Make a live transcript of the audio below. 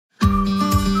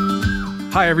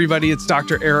Hi, everybody. It's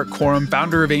Dr. Eric Korem,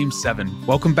 founder of AIM7.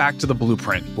 Welcome back to The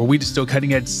Blueprint, where we distill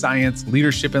cutting-edge science,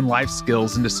 leadership, and life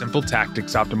skills into simple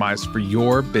tactics optimized for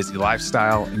your busy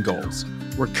lifestyle and goals.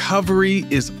 Recovery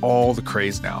is all the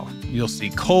craze now. You'll see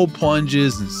cold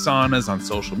plunges and saunas on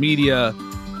social media,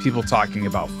 people talking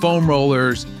about foam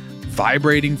rollers,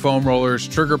 vibrating foam rollers,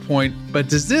 trigger point. But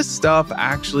does this stuff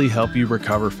actually help you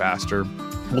recover faster?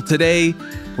 Well, today,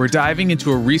 we're diving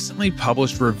into a recently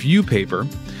published review paper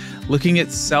looking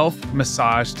at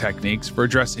self-massage techniques for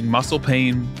addressing muscle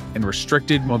pain and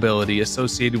restricted mobility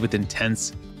associated with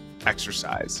intense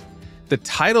exercise. The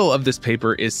title of this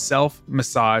paper is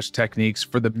Self-Massage Techniques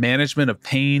for the Management of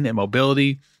Pain and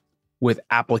Mobility with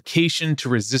Application to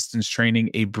Resistance Training,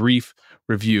 a Brief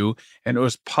Review, and it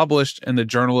was published in the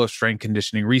Journal of Strength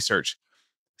Conditioning Research.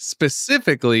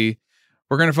 Specifically,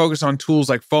 we're going to focus on tools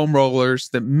like foam rollers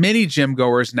that many gym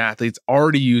goers and athletes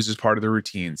already use as part of their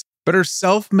routines. But are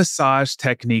self-massage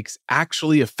techniques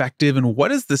actually effective, and what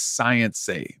does the science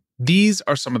say? These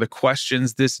are some of the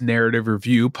questions this narrative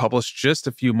review, published just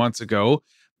a few months ago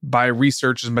by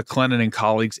researchers McLennan and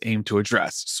colleagues, aim to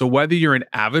address. So whether you're an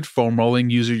avid foam rolling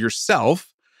user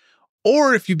yourself,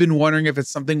 or if you've been wondering if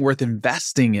it's something worth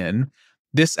investing in,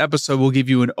 this episode will give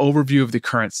you an overview of the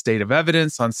current state of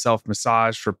evidence on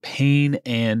self-massage for pain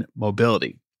and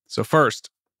mobility. So first,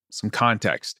 some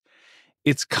context.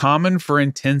 It's common for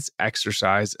intense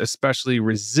exercise, especially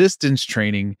resistance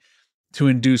training, to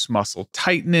induce muscle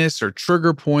tightness or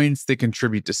trigger points that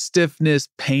contribute to stiffness,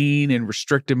 pain, and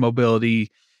restricted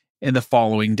mobility in the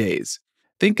following days.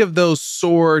 Think of those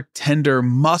sore, tender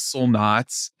muscle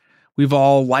knots we've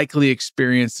all likely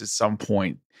experienced at some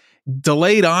point.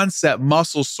 Delayed onset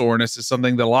muscle soreness is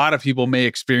something that a lot of people may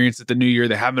experience at the new year.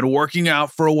 They haven't been working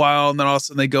out for a while, and then all of a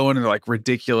sudden they go in and they're like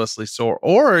ridiculously sore.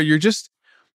 Or you're just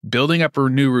building up a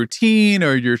new routine,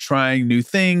 or you're trying new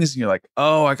things and you're like,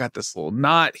 oh, I got this little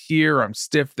knot here, I'm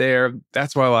stiff there.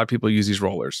 That's why a lot of people use these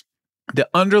rollers. The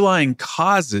underlying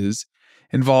causes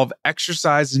involve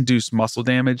exercise-induced muscle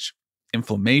damage,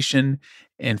 inflammation,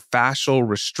 and fascial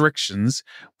restrictions,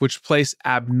 which place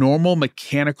abnormal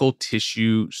mechanical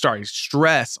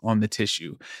stress on the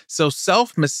tissue. So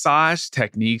self-massage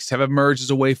techniques have emerged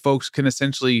as a way folks can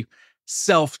essentially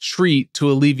self-treat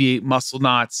to alleviate muscle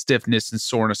knots, stiffness, and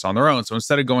soreness on their own. So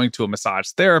instead of going to a massage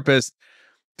therapist,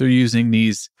 they're using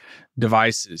these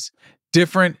devices.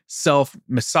 Different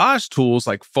self-massage tools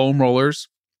like foam rollers,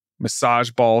 massage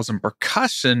balls, and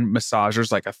percussion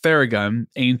massagers like a Theragun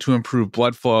aim to improve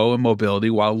blood flow and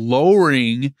mobility while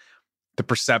lowering the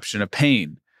perception of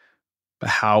pain. But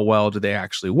how well do they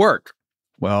actually work?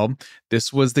 Well,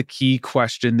 this was the key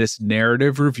question this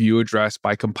narrative review addressed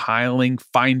by compiling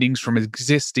findings from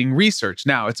existing research.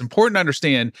 Now, it's important to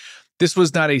understand this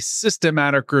was not a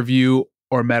systematic review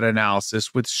or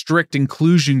meta-analysis with strict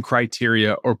inclusion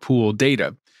criteria or pooled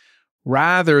data.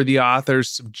 Rather, the authors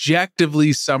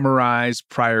subjectively summarized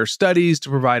prior studies to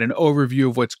provide an overview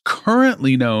of what's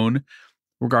currently known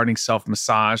regarding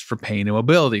self-massage for pain and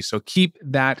mobility. So keep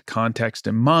that context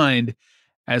in mind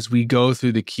as we go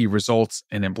through the key results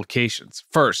and implications.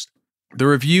 First, the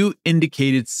review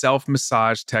indicated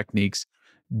self-massage techniques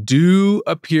do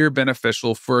appear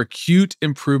beneficial for acute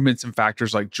improvements in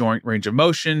factors like joint range of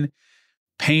motion,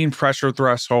 pain pressure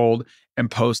threshold, and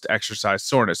post-exercise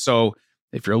soreness. So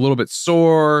if you're a little bit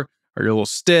sore or you're a little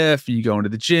stiff and you go into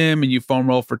the gym and you foam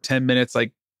roll for 10 minutes,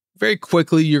 like very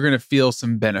quickly, you're going to feel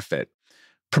some benefit.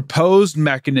 Proposed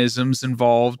mechanisms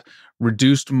involved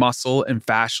reduced muscle and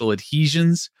fascial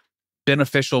adhesions,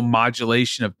 beneficial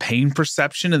modulation of pain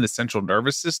perception in the central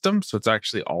nervous system, so it's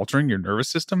actually altering your nervous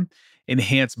system,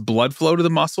 enhanced blood flow to the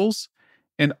muscles,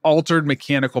 and altered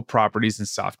mechanical properties in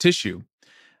soft tissue.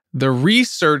 The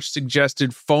research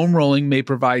suggested foam rolling may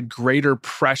provide greater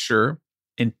pressure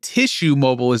and tissue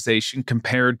mobilization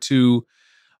compared to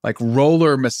like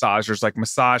roller massagers, like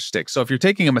massage sticks. So if you're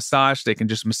taking a massage stick and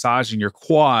just massaging your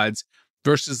quads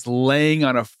versus laying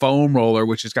on a foam roller,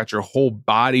 which has got your whole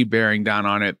body bearing down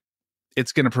on it,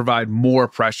 it's going to provide more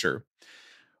pressure.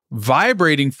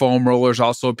 Vibrating foam rollers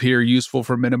also appear useful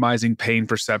for minimizing pain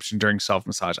perception during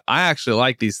self-massage. I actually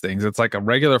like these things. It's like a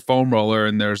regular foam roller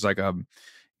and there's like a,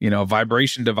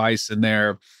 vibration device in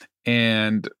there.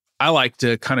 And I like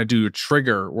to kind of do a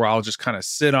trigger where I'll just kind of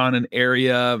sit on an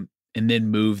area and then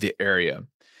move the area.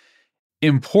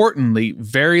 Importantly,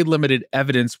 very limited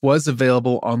evidence was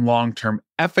available on long-term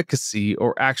efficacy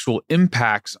or actual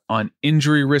impacts on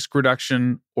injury risk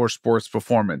reduction or sports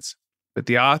performance. But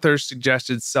the authors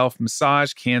suggested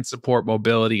self-massage can support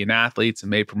mobility in athletes and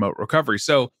may promote recovery.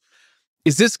 So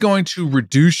is this going to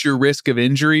reduce your risk of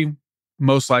injury?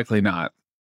 Most likely not.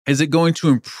 Is it going to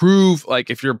improve, like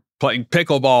if you're playing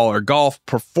pickleball or golf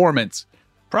performance?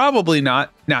 Probably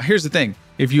not. Now, here's the thing.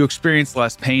 If you experience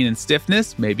less pain and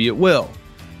stiffness, maybe it will.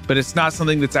 But it's not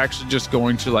something that's actually just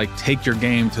going to take your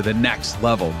game to the next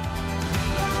level.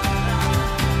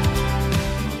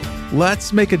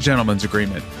 Let's make a gentleman's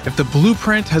agreement. If the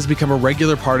Blueprint has become a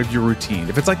regular part of your routine,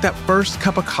 if it's like that first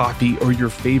cup of coffee or your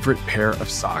favorite pair of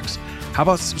socks, how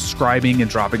about subscribing and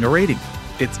dropping a rating?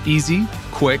 It's easy,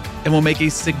 quick, and will make a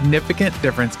significant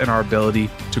difference in our ability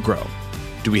to grow.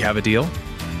 Do we have a deal?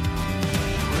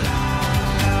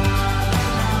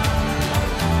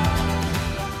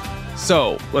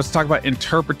 So let's talk about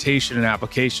interpretation and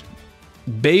application.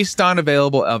 Based on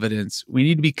available evidence, we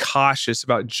need to be cautious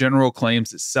about general claims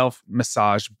that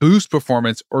self-massage boosts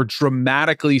performance or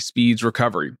dramatically speeds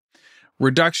recovery.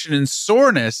 Reduction in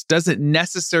soreness doesn't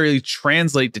necessarily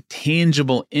translate to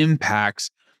tangible impacts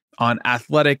on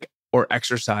athletic or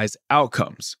exercise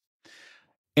outcomes.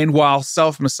 And while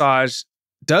self-massage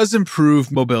does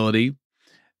improve mobility,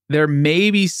 there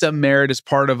may be some merit as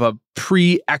part of a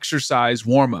pre-exercise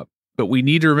warm-up. But we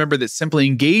need to remember that simply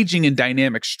engaging in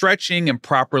dynamic stretching and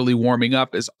properly warming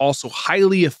up is also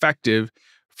highly effective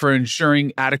for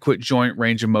ensuring adequate joint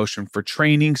range of motion for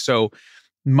training. So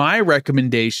my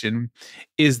recommendation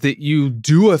is that you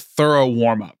do a thorough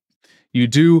warm-up. You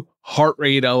do heart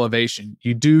rate elevation.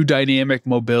 You do dynamic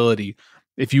mobility.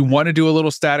 If you want to do a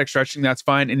little static stretching, that's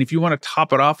fine. And if you want to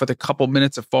top it off with a couple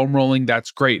minutes of foam rolling,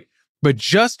 that's great. But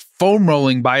just foam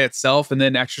rolling by itself and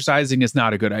then exercising is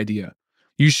not a good idea.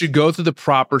 You should go through the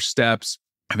proper steps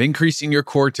of increasing your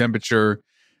core temperature,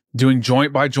 doing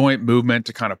joint by joint movement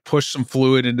to kind of push some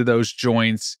fluid into those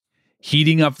joints,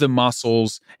 heating up the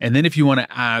muscles. And then if you want to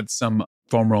add some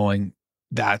foam rolling,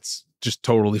 that's just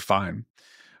totally fine.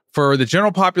 For the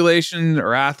general population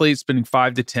or athletes, spending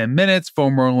 5 to 10 minutes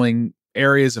foam rolling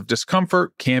areas of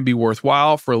discomfort can be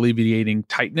worthwhile for alleviating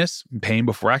tightness and pain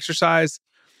before exercise,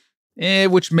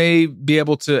 which may be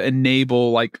able to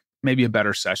enable maybe a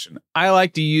better session. I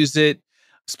like to use it,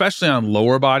 especially on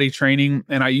lower body training.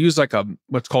 And I use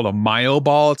what's called a myo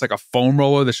ball. It's like a foam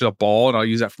roller that's just a ball. And I'll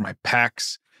use that for my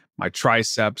pecs, my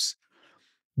triceps.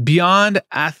 Beyond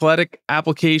athletic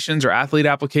applications or athlete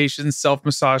applications,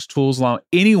 self-massage tools allow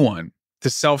anyone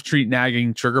to self-treat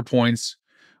nagging trigger points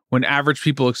when average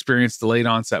people experience delayed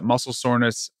onset muscle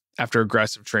soreness after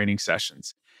aggressive training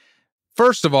sessions.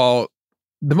 First of all,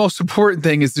 the most important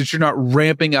thing is that you're not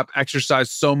ramping up exercise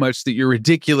so much that you're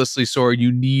ridiculously sore and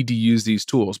you need to use these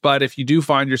tools. But if you do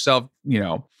find yourself,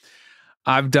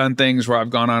 I've done things where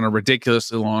I've gone on a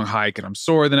ridiculously long hike and I'm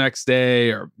sore the next day,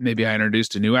 or maybe I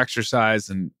introduced a new exercise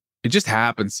and it just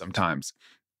happens sometimes.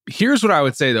 Here's what I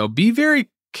would say though, be very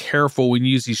careful when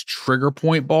you use these trigger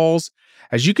point balls,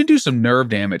 as you can do some nerve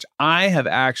damage. I have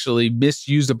actually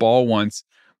misused a ball once.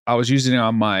 I was using it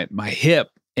on my hip,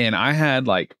 and I had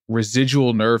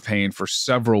residual nerve pain for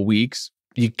several weeks.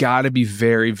 You got to be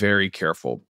very, very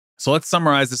careful. So let's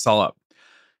summarize this all up.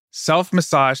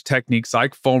 Self-massage techniques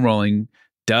like foam rolling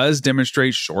does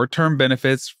demonstrate short-term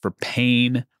benefits for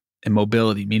pain and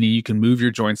mobility, meaning you can move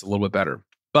your joints a little bit better.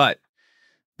 But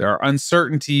there are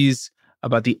uncertainties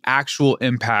about the actual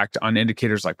impact on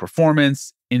indicators like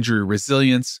performance, injury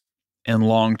resilience, and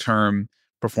long-term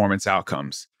performance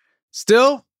outcomes.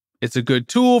 Still, it's a good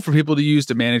tool for people to use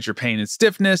to manage your pain and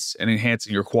stiffness and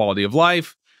enhancing your quality of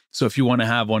life. So if you want to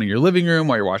have one in your living room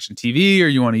while you're watching TV, or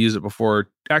you want to use it before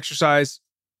exercise,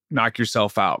 knock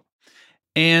yourself out.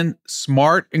 And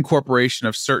smart incorporation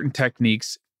of certain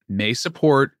techniques may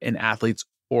support an athlete's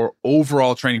or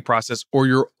overall training process or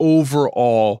your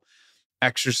overall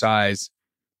exercise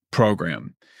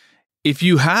program. If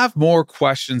you have more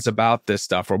questions about this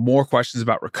stuff or more questions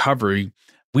about recovery,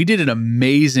 we did an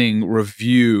amazing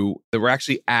review that we're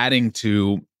actually adding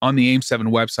to on the AIM7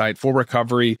 website for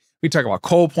recovery. We talk about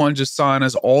cold plunges,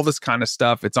 saunas, all this kind of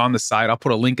stuff. It's on the site. I'll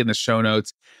put a link in the show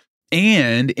notes.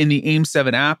 And in the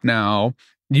AIM7 app now,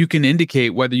 you can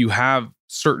indicate whether you have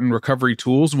certain recovery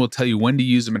tools, and we'll tell you when to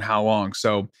use them and how long.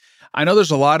 So I know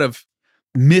there's a lot of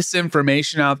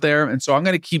misinformation out there. And so I'm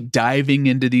going to keep diving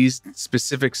into these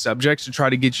specific subjects to try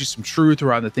to get you some truth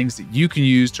around the things that you can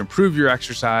use to improve your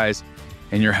exercise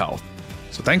and your health.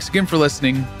 So thanks again for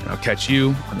listening, and I'll catch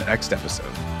you on the next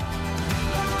episode.